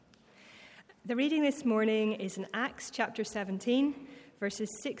The reading this morning is in Acts chapter 17, verses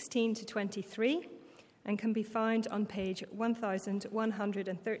 16 to 23, and can be found on page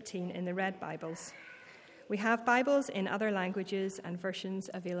 1113 in the Red Bibles. We have Bibles in other languages and versions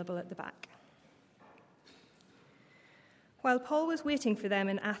available at the back. While Paul was waiting for them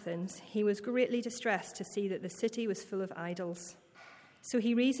in Athens, he was greatly distressed to see that the city was full of idols. So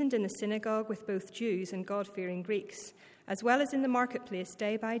he reasoned in the synagogue with both Jews and God-fearing Greeks, as well as in the marketplace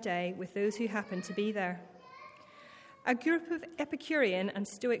day by day with those who happened to be there. A group of Epicurean and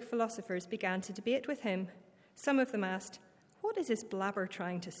Stoic philosophers began to debate with him. Some of them asked, "What is this blabber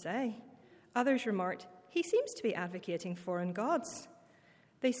trying to say?" Others remarked, "He seems to be advocating foreign gods."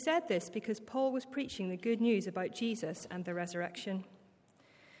 They said this because Paul was preaching the good news about Jesus and the resurrection.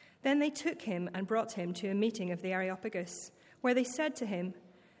 Then they took him and brought him to a meeting of the Areopagus, where they said to him,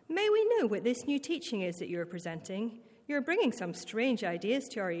 "May we know what this new teaching is that you are presenting? You are bringing some strange ideas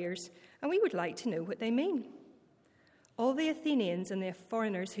to our ears, and we would like to know what they mean." All the Athenians and the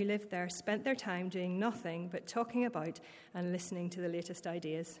foreigners who lived there spent their time doing nothing but talking about and listening to the latest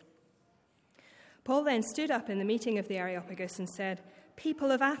ideas. Paul then stood up in the meeting of the Areopagus and said,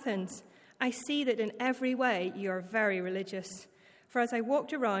 "People of Athens, I see that in every way you are very religious. For as I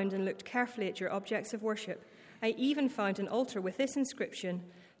walked around and looked carefully at your objects of worship, I even found an altar with this inscription,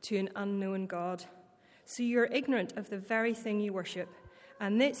 'To an unknown God.' So you are ignorant of the very thing you worship,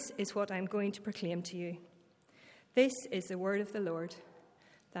 and this is what I am going to proclaim to you." This is the word of the Lord.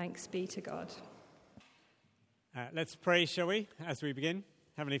 Thanks be to God. Let's pray, shall we, as we begin?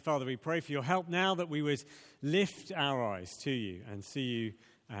 Heavenly Father, we pray for your help now that we would lift our eyes to you and see you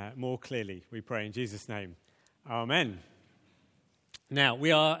more clearly. We pray in Jesus' name. Amen. Now,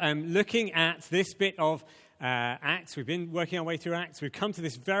 we are looking at this bit of Acts. We've been working our way through Acts. We've come to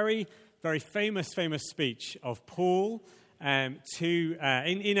this very, very famous speech of Paul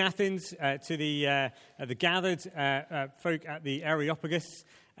in Athens to the gathered folk at the Areopagus.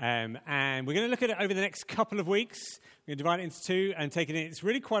 And we're going to look at it over the next couple of weeks. We're going to divide it into two and take it in. It's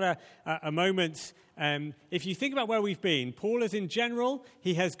really quite a moment. If you think about where we've been, Paul is in general,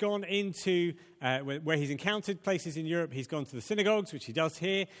 he has gone into where he's encountered places in Europe. He's gone to the synagogues, which he does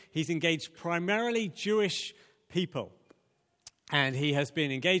here. He's engaged primarily Jewish people. And he has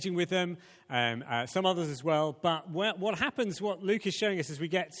been engaging with them, some others as well. But what happens, what Luke is showing us as we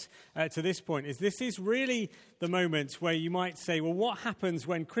get to this point, is this is really the moment where you might say, well, what happens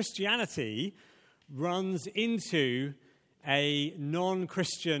when Christianity runs into a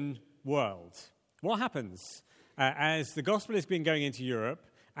non-Christian world? What happens as the gospel has been going into Europe?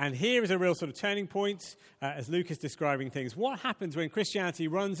 And here is a real sort of turning point, as Luke is describing things. What happens when Christianity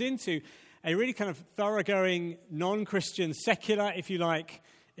runs into a really kind of thoroughgoing, non-Christian, secular, if you like,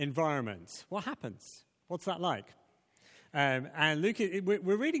 environment? What happens? What's that like? And Luke,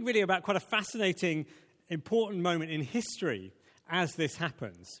 we're reading really about quite a fascinating, important moment in history as this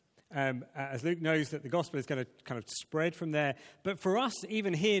happens. As Luke knows that the gospel is going to kind of spread from there. But for us,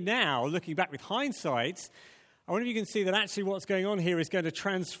 even here now, looking back with hindsight, I wonder if you can see that actually what's going on here is going to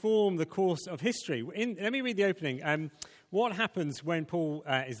transform the course of history. Let me read the opening. What happens when Paul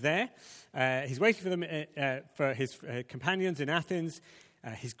is there? He's waiting for them, for his companions in Athens.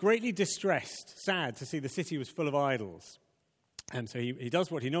 He's greatly distressed, sad to see the city was full of idols. So he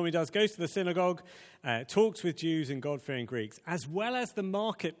does what he normally does, goes to the synagogue, talks with Jews and God-fearing Greeks, as well as the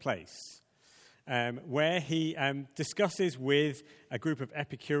marketplace, where he discusses with a group of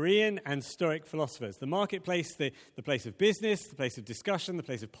Epicurean and Stoic philosophers. The marketplace, the place of business, the place of discussion, the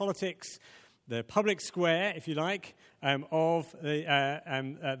place of politics, the public square, if you like, of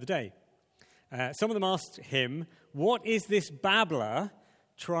the day. Some of them asked him, "What is this babbler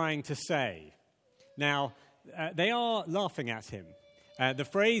trying to say?" Now, they are laughing at him. The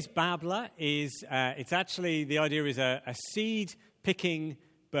phrase babbler is, it's actually, the idea is a seed-picking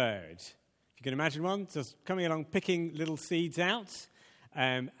bird. If you can imagine one, just coming along picking little seeds out.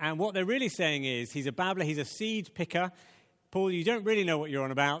 And what they're really saying is, he's a babbler, he's a seed picker. Paul, you don't really know what you're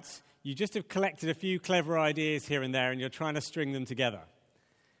on about. You just have collected a few clever ideas here and there, and you're trying to string them together.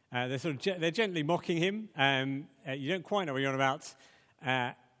 They're gently mocking him. You don't quite know what you're on about.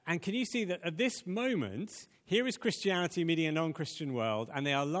 And can you see that at this moment, here is Christianity meeting a non-Christian world, and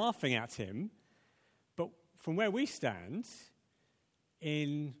they are laughing at him. But from where we stand,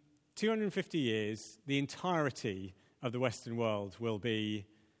 in 250 years, the entirety of the Western world will be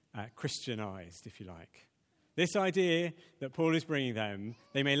Christianized, if you like. This idea that Paul is bringing them,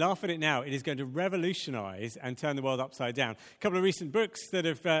 they may laugh at it now, it is going to revolutionize and turn the world upside down. A couple of recent books that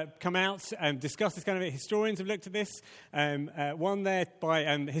have come out and discussed this kind of it. Historians have looked at this. One there by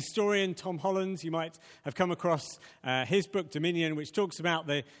historian Tom Holland. You might have come across his book, Dominion, which talks about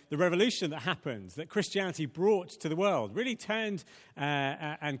the revolution that happened, that Christianity brought to the world, really turned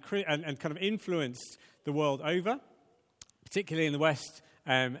and kind of influenced the world over, particularly in the West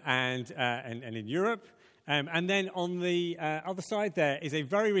and in Europe. And then on the other side there is a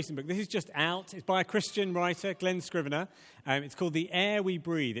very recent book. This is just out. It's by a Christian writer, Glenn Scrivener. It's called The Air We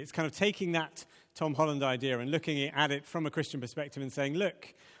Breathe. It's kind of taking that Tom Holland idea and looking at it from a Christian perspective and saying,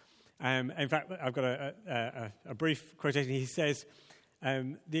 look, in fact, I've got a brief quotation. He says,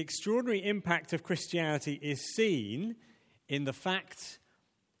 the extraordinary impact of Christianity is seen in the fact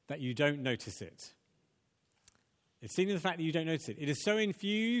that you don't notice it. It's seen in the fact that you don't notice it. It is so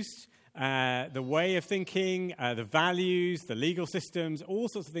infused. The way of thinking, the values, the legal systems, all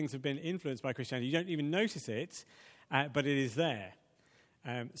sorts of things have been influenced by Christianity. You don't even notice it, but it is there.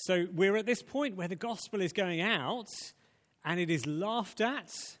 So we're at this point where the gospel is going out, and it is laughed at,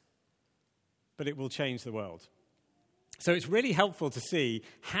 but it will change the world. So it's really helpful to see,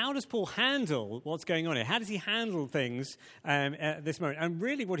 how does Paul handle what's going on here? How does he handle things at this moment? And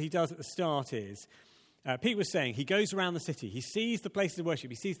really what he does at the start is, Pete was saying, he goes around the city. He sees the places of worship.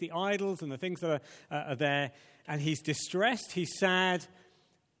 He sees the idols and the things that are there. And he's distressed. He's sad.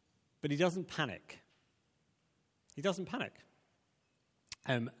 But he doesn't panic. He doesn't panic.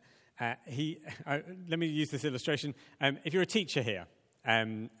 Let me use this illustration. If you're a teacher here,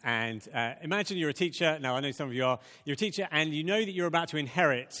 and imagine you're a teacher. Now, I know some of you are. You're a teacher, and you know that you're about to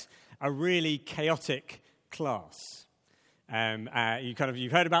inherit a really chaotic class.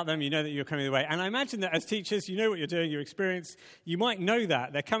 You've heard about them, you know that you're coming the way. And I imagine that as teachers, you know what you're doing, your experience, you might know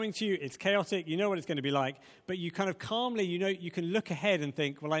that. They're coming to you, it's chaotic, you know what it's going to be like, but you kind of calmly, you know, you can look ahead and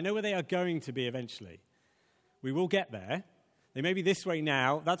think, well, I know where they are going to be eventually. We will get there. They may be this way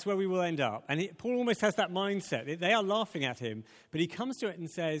now, that's where we will end up. And Paul almost has that mindset. They are laughing at him, but he comes to it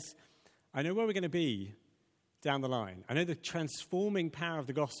and says, I know where we're going to be down the line. I know the transforming power of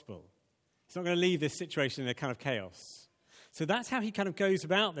the gospel. It's not going to leave this situation in a kind of chaos. So that's how he kind of goes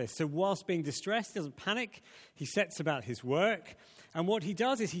about this. So whilst being distressed, he doesn't panic. He sets about his work. And what he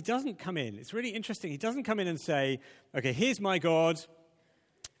does is he doesn't come in. It's really interesting. He doesn't come in and say, okay, here's my God.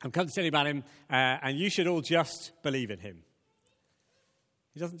 I'm come to tell you about him, and you should all just believe in him.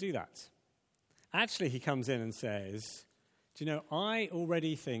 He doesn't do that. Actually, he comes in and says, do you know, I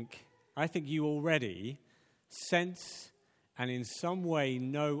think you already sense and in some way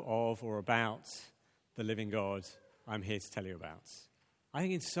know of or about the living God I'm here to tell you about. I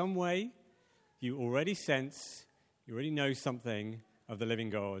think in some way you already sense, you already know something of the living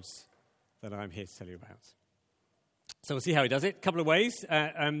God that I'm here to tell you about. So we'll see how he does it. A couple of ways.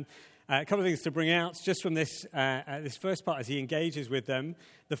 A couple of things to bring out just from this first part as he engages with them.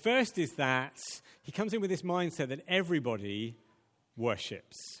 The first is that he comes in with this mindset that everybody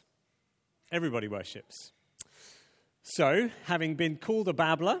worships. Everybody worships. So, having been called a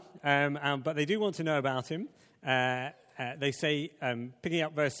babbler, but they do want to know about him, they say, picking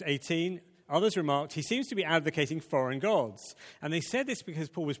up verse 18, others remarked, he seems to be advocating foreign gods. And they said this because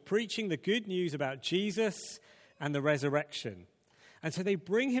Paul was preaching the good news about Jesus and the resurrection. And so they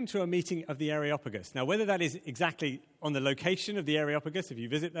bring him to a meeting of the Areopagus. Now, whether that is exactly on the location of the Areopagus, if you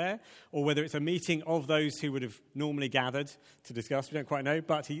visit there, or whether it's a meeting of those who would have normally gathered to discuss, we don't quite know.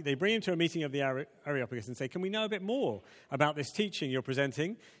 But they bring him to a meeting of the Areopagus and say, can we know a bit more about this teaching you're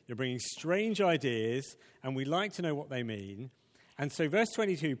presenting? You're bringing strange ideas, and we'd like to know what they mean. And so verse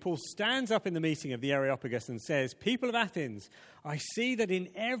 22, Paul stands up in the meeting of the Areopagus and says, people of Athens, I see that in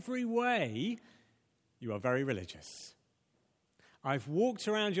every way you are very religious. I've walked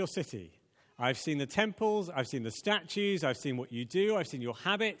around your city. I've seen the temples. I've seen the statues. I've seen what you do. I've seen your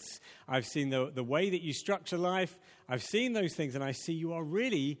habits. I've seen the way that you structure life. I've seen those things, and I see you are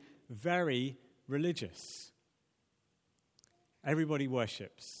really very religious. Everybody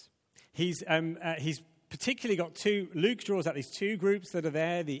worships. He's particularly got Luke draws out these two groups that are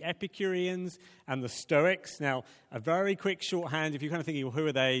there, the Epicureans and the Stoics. Now, a very quick shorthand, if you're kind of thinking, well, who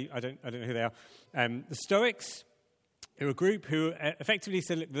are they? I don't know who they are. The Stoics, they're a group who effectively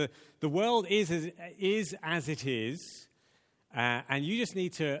said, look, the world is as it is, and you just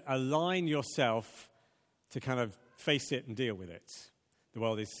need to align yourself to kind of face it and deal with it. The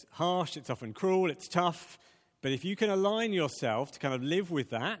world is harsh, it's often cruel, it's tough, but if you can align yourself to kind of live with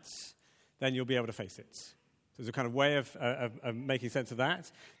that, then you'll be able to face it. So there's a kind of way of making sense of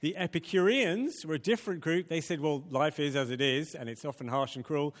that. The Epicureans were a different group. They said, well, life is as it is, and it's often harsh and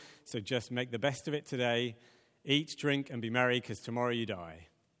cruel, so just make the best of it today. Eat, drink, and be merry, because tomorrow you die.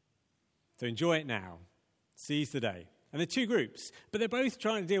 So enjoy it now. Seize the day. And they're two groups, but they're both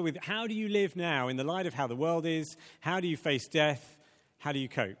trying to deal with how do you live now in the light of how the world is? How do you face death? How do you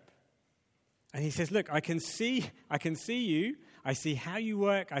cope? And he says, look, I can see you. I see how you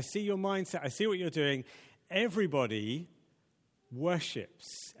work. I see your mindset. I see what you're doing. Everybody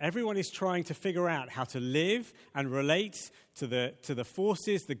worships. Everyone is trying to figure out how to live and relate to the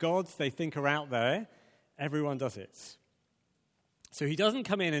forces, the gods they think are out there. Everyone does it. So he doesn't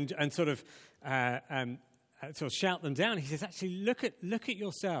come in and sort of shout them down. He says, actually, look at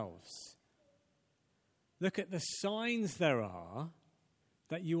yourselves. Look at the signs there are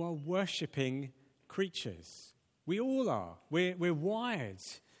that you are worshipping creatures. We all are. We're wired.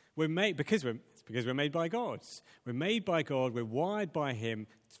 We're made because we're made by God. We're made by God. We're wired by Him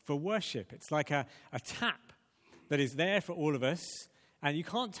for worship. It's like a tap that is there for all of us, and you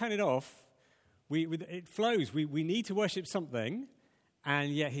can't turn it off. It flows. We need to worship something.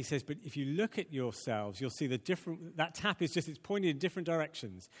 And yet he says, but if you look at yourselves, you'll see that tap is it's pointed in different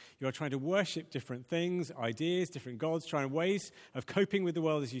directions. You are trying to worship different things, ideas, different gods, trying ways of coping with the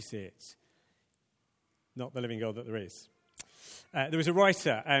world as you see it. Not the living God that there is. There was a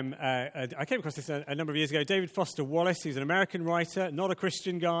writer, I came across this a number of years ago, David Foster Wallace. He's an American writer, not a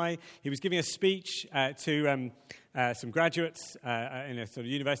Christian guy. He was giving a speech to some graduates in a sort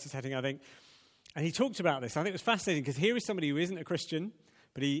of university setting, I think. And he talked about this. I think it was fascinating because here is somebody who isn't a Christian,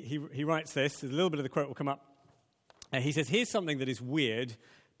 but he writes this. A little bit of the quote will come up. He says, here's something that is weird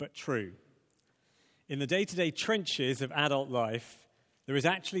but true. In the day-to-day trenches of adult life, there is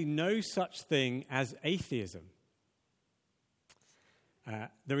actually no such thing as atheism.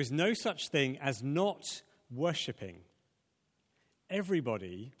 There is no such thing as not worshipping.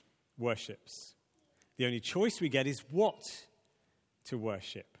 Everybody worships. The only choice we get is what to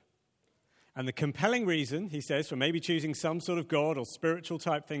worship. And the compelling reason, he says, for maybe choosing some sort of God or spiritual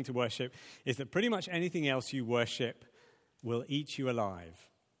type thing to worship is that pretty much anything else you worship will eat you alive.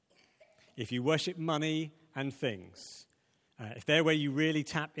 If you worship money and things, if they're where you really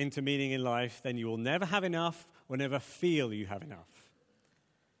tap into meaning in life, then you will never have enough or never feel you have enough.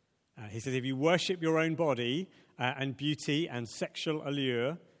 He says if you worship your own body and beauty and sexual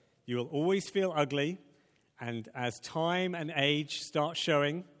allure, you will always feel ugly, and as time and age start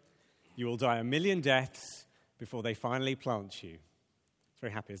showing, you will die 1,000,000 deaths before they finally plant you. It's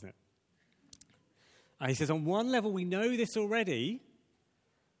very happy, isn't it? He says, on one level, we know this already,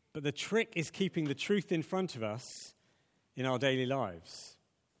 but the trick is keeping the truth in front of us in our daily lives.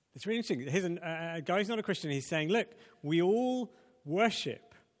 It's really interesting. Here's a guy who's not a Christian. He's saying, look, we all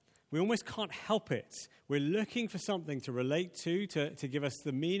worship. We almost can't help it. We're looking for something to relate to give us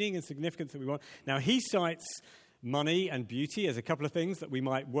the meaning and significance that we want. Now, he cites money and beauty as a couple of things that we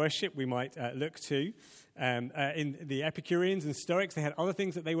might worship, we might look to. In the Epicureans and Stoics, they had other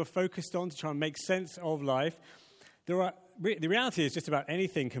things that they were focused on to try and make sense of life. The reality is just about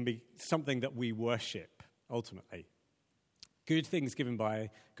anything can be something that we worship, ultimately. Good things given by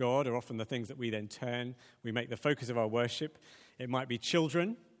God are often the things that we then we make the focus of our worship. It might be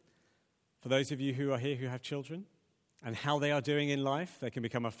children. For those of you who are here who have children, and how they are doing in life, they can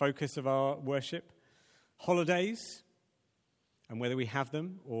become a focus of our worship. Holidays, and whether we have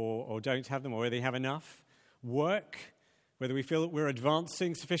them or don't have them, or whether they have enough. Work, whether we feel that we're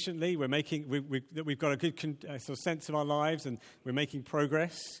advancing sufficiently, that we've got a good sort of sense of our lives and we're making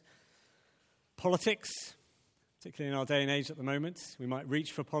progress. Politics, particularly in our day and age at the moment, we might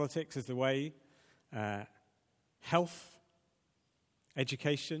reach for politics as the way. Health,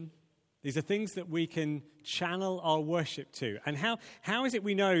 education. These are things that we can channel our worship to. And how is it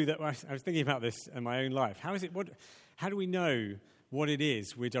we know that, I was thinking about this in my own life, how do we know what it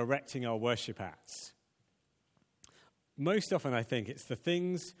is we're directing our worship at? Most often, I think, it's the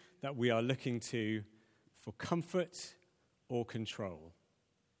things that we are looking to for comfort or control.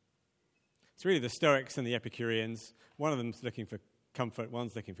 It's really the Stoics and the Epicureans. One of them's looking for comfort,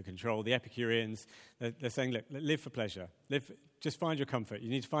 one's looking for control. The Epicureans, they're saying, look, live for pleasure. Just find your comfort. You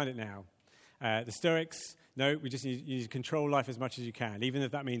need to find it now. The Stoics, no, you need to control life as much as you can, even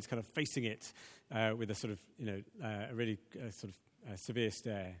if that means kind of facing it with a sort of, a really severe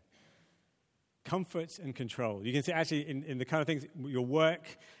stare. Comfort and control. You can see actually in the kind of things, your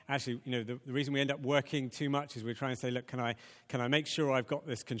work, actually, the reason we end up working too much is we're trying to say, look, can I make sure I've got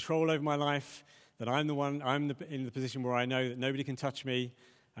this control over my life, that I'm in the position where I know that nobody can touch me,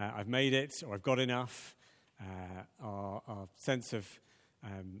 I've made it, or I've got enough. Our sense of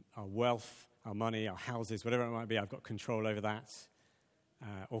our wealth, our money, our houses, whatever it might be, I've got control over that.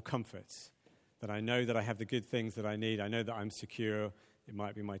 Or comfort, that I know that I have the good things that I need. I know that I'm secure. It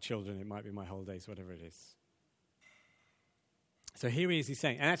might be my children, it might be my holidays, whatever it is. So here he is, he's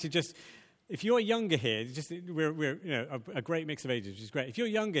saying, and actually just, if you're younger here, we're a great mix of ages, which is great. If you're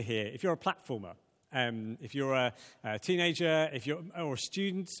younger here, if you're a platformer, if you're a teenager, or a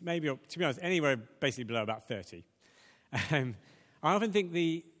student, maybe, or to be honest, anywhere basically below about 30, I often think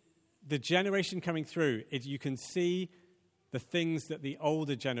the generation coming through, you can see the things that the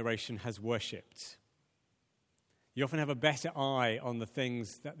older generation has worshipped. You often have a better eye on the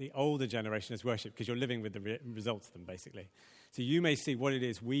things that the older generation has worshipped because you're living with the results of them, basically. So you may see what it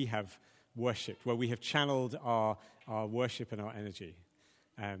is we have worshipped, where we have channeled our worship and our energy.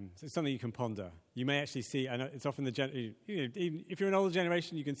 So it's something you can ponder. You may actually see, and it's often even if you're an older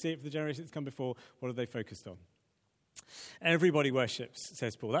generation, you can see it for the generation that's come before. What have they focused on? Everybody worships,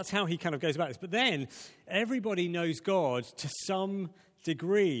 says Paul. That's how he kind of goes about this. But then everybody knows God to some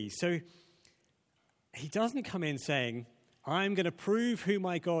degree. So he doesn't come in saying, I'm going to prove who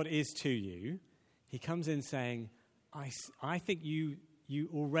my God is to you. He comes in saying, I think you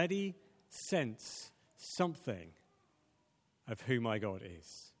already sense something of who my God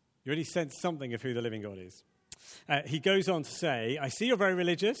is. You already sense something of who the living God is. He goes on to say, I see you're very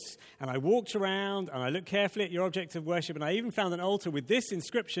religious, and I walked around, and I looked carefully at your object of worship, and I even found an altar with this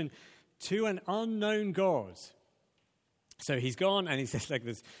inscription, to an unknown God. So he's gone, and he says, like,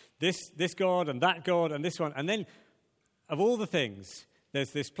 there's this God, and this one. And then, of all the things,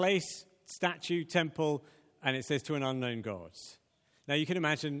 there's this place, statue, temple, and it says to an unknown God. Now, you can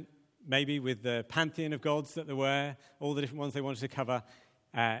imagine, maybe with the pantheon of gods that there were, all the different ones they wanted to cover,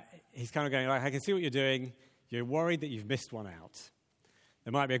 he's kind of going, like, I can see what you're doing. You're worried that you've missed one out.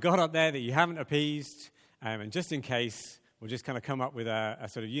 There might be a God up there that you haven't appeased, and just in case, we'll just kind of come up with a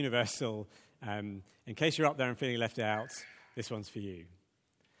sort of universal, in case you're up there and feeling left out, this one's for you.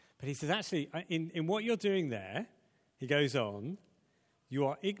 But he says, actually, in what you're doing there, he goes on, you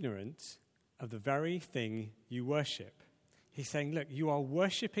are ignorant of the very thing you worship. He's saying, look, you are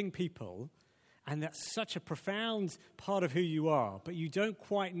worshipping people, and that's such a profound part of who you are, but you don't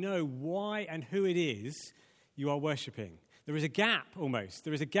quite know why and who it is you are worshipping. There is a gap almost.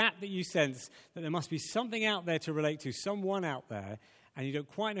 There is a gap that you sense that there must be something out there to relate to, someone out there, and you don't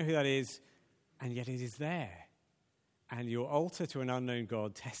quite know who that is, and yet it is there. And your altar to an unknown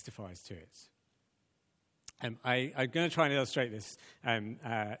God testifies to it. I'm going to try and illustrate this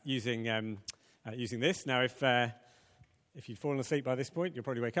using this. Now, if you've fallen asleep by this point, you'll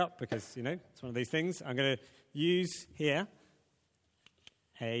probably wake up because, it's one of these things. I'm going to use here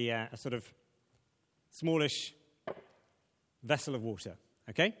a sort of smallish vessel of water,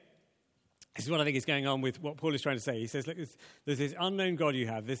 okay? This is what I think is going on with what Paul is trying to say. He says, look, there's this unknown God you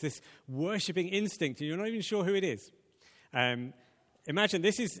have. There's this worshipping instinct, and you're not even sure who it is. Imagine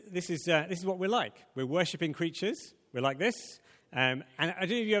this is what we're like. We're worshipping creatures. We're like this. And I don't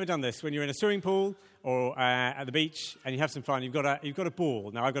know if you've ever done this when you're in a swimming pool or at the beach and you have some fun. You've got a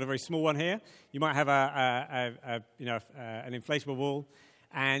ball. Now I've got a very small one here. You might have an inflatable ball,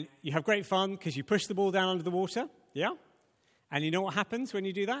 and you have great fun because you push the ball down under the water. Yeah, and you know what happens when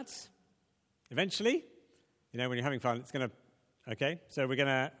you do that? Eventually, when you're having fun, it's going to. Okay, so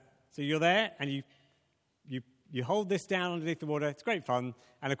you're there and you hold this down underneath the water. It's great fun,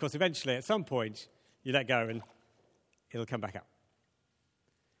 and of course, eventually, at some point, you let go and it'll come back up.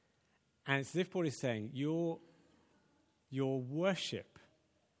 And it's as if Paul is saying, your worship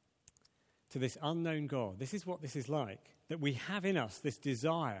to this unknown God, this is what this is like, that we have in us this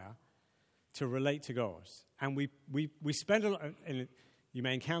desire to relate to God. And we spend a lot, and you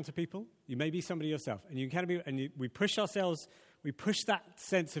may encounter people, you may be somebody yourself, and we push ourselves, we push that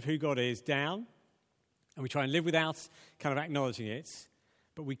sense of who God is down, and we try and live without kind of acknowledging it,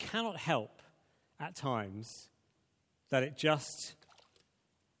 but we cannot help at times that it just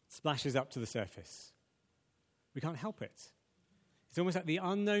splashes up to the surface. We can't help it. It's almost like the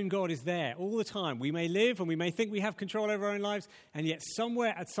unknown God is there all the time. We may live and we may think we have control over our own lives, and yet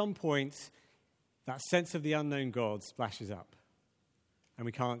somewhere at some point, that sense of the unknown God splashes up, and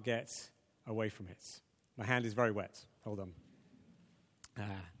we can't get away from it. My hand is very wet. Hold on.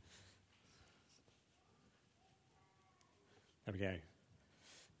 There we go.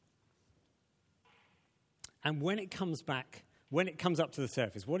 And when it comes up to the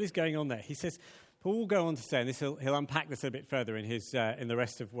surface, what is going on there? He says, Paul will go on to say, and he'll unpack this a bit further in the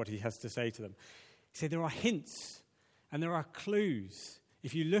rest of what he has to say to them. He said there are hints and there are clues.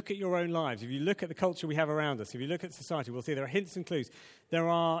 If you look at your own lives, if you look at the culture we have around us, if you look at society, we'll see there are hints and clues. He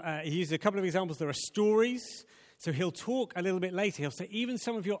uses a couple of examples. There are stories. So he'll talk a little bit later. He'll say even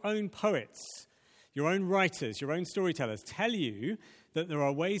some of your own poets, your own writers, your own storytellers tell you that there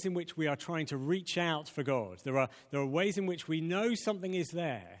are ways in which we are trying to reach out for God. There are ways in which we know something is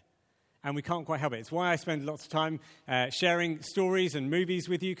there, and we can't quite help it. It's why I spend lots of time sharing stories and movies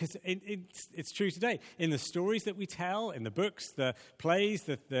with you, because it's true today. In the stories that we tell, in the books, the plays,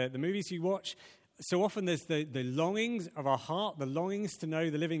 the movies you watch, so often there's the longings of our heart, the longings to know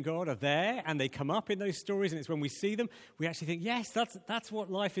the living God are there, and they come up in those stories, and it's when we see them, we actually think, yes, that's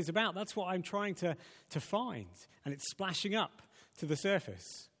what life is about. That's what I'm trying to find. And it's splashing up to the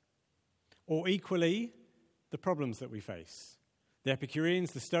surface. Or equally, the problems that we face. The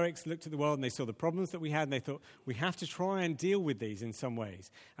Epicureans, the Stoics looked at the world and they saw the problems that we had and they thought, we have to try and deal with these in some ways.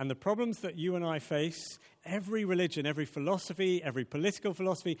 And the problems that you and I face, every religion, every philosophy, every political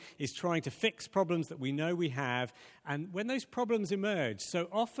philosophy is trying to fix problems that we know we have. And when those problems emerge, so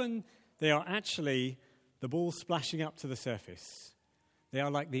often they are actually the ball splashing up to the surface. They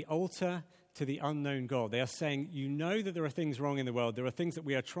are like the altar to the unknown God. They are saying, you know that there are things wrong in the world. There are things that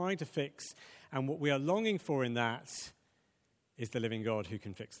we are trying to fix. And what we are longing for in that is the living God who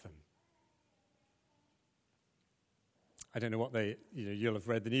can fix them. I don't know what you'll have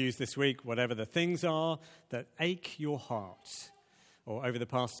read the news this week, whatever the things are that ache your heart, or over the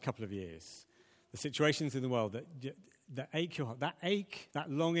past couple of years, the situations in the world that ache your heart,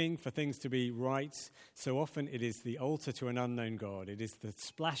 that longing for things to be right, so often it is the altar to an unknown God. It is the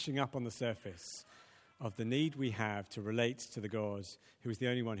splashing up on the surface of the need we have to relate to the God who is the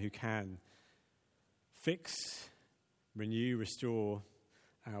only one who can fix, renew, restore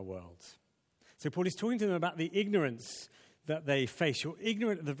our world. So Paul is talking to them about the ignorance that they face. You're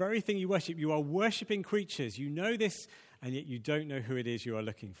ignorant of the very thing you worship. You are worshipping creatures. You know this, and yet you don't know who it is you are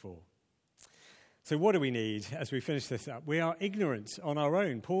looking for. So what do we need as we finish this up? We are ignorant on our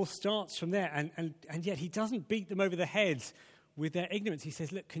own. Paul starts from there, and yet he doesn't beat them over the head with their ignorance. He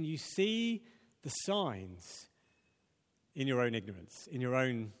says, look, can you see the signs in your own ignorance, in your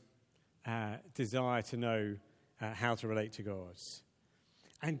own desire to know how to relate to God?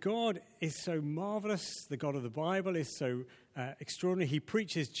 And God is so marvelous. The God of the Bible is so extraordinary. He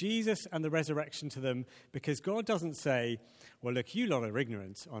preaches Jesus and the resurrection to them because God doesn't say, well, look, you lot are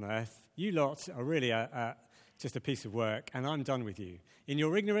ignorant on earth. You lot are really just a piece of work, and I'm done with you. In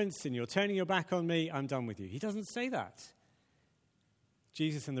your ignorance, in your turning your back on me, I'm done with you. He doesn't say that.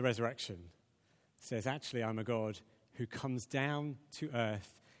 Jesus and the resurrection says, actually, I'm a God who comes down to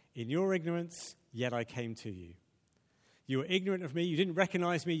earth in your ignorance, yet I came to you. You were ignorant of me, you didn't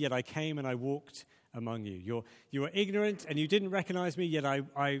recognize me, yet I came and I walked among you. You were ignorant and you didn't recognize me, yet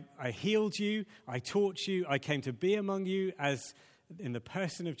I healed you, I taught you, I came to be among you as in the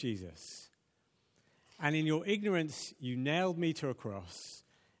person of Jesus. And in your ignorance, you nailed me to a cross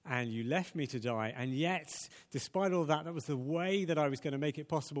and you left me to die. And yet, despite all that, that was the way that I was going to make it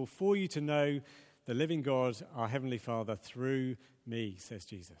possible for you to know the living God, our Heavenly Father, through me, says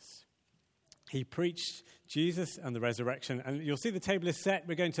Jesus. He preached Jesus and the resurrection. And you'll see the table is set.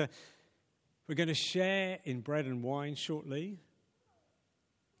 We're going to share in bread and wine shortly.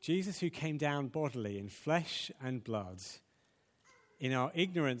 Jesus who came down bodily in flesh and blood. In our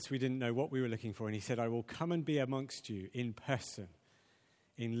ignorance, we didn't know what we were looking for. And he said, I will come and be amongst you in person,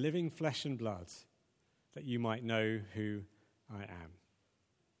 in living flesh and blood, that you might know who I am.